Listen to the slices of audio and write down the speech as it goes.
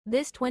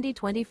This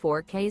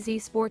 2024 K-Z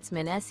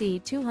Sportsmen SE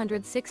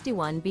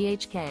 261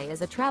 BHK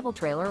is a travel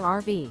trailer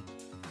RV.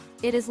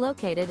 It is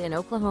located in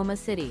Oklahoma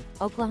City,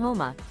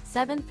 Oklahoma,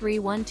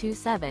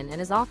 73127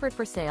 and is offered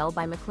for sale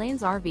by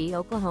McClain's RV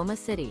Oklahoma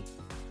City.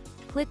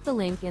 Click the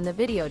link in the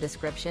video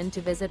description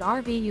to visit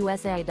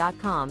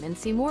RVUSA.com and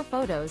see more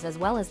photos as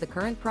well as the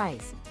current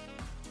price.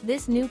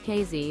 This new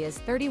K-Z is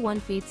 31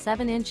 feet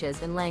 7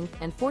 inches in length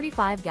and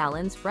 45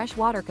 gallons fresh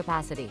water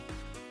capacity.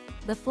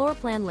 The floor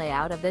plan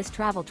layout of this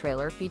travel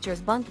trailer features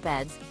bunk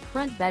beds,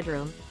 front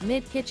bedroom,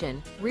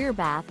 mid-kitchen, rear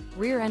bath,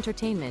 rear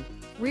entertainment,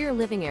 rear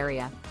living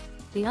area.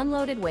 The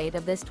unloaded weight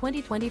of this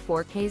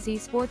 2024 K-Z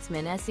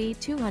Sportsmen SE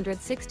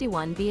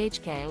 261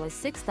 BHK is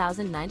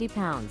 6,090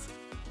 pounds.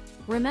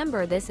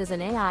 Remember, this is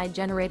an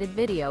AI-generated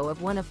video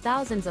of one of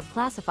thousands of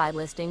classified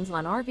listings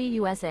on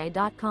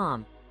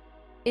RVUSA.com.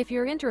 If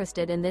you're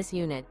interested in this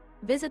unit,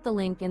 visit the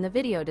link in the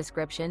video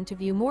description to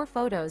view more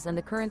photos and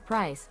the current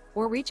price,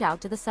 or reach out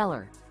to the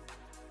seller.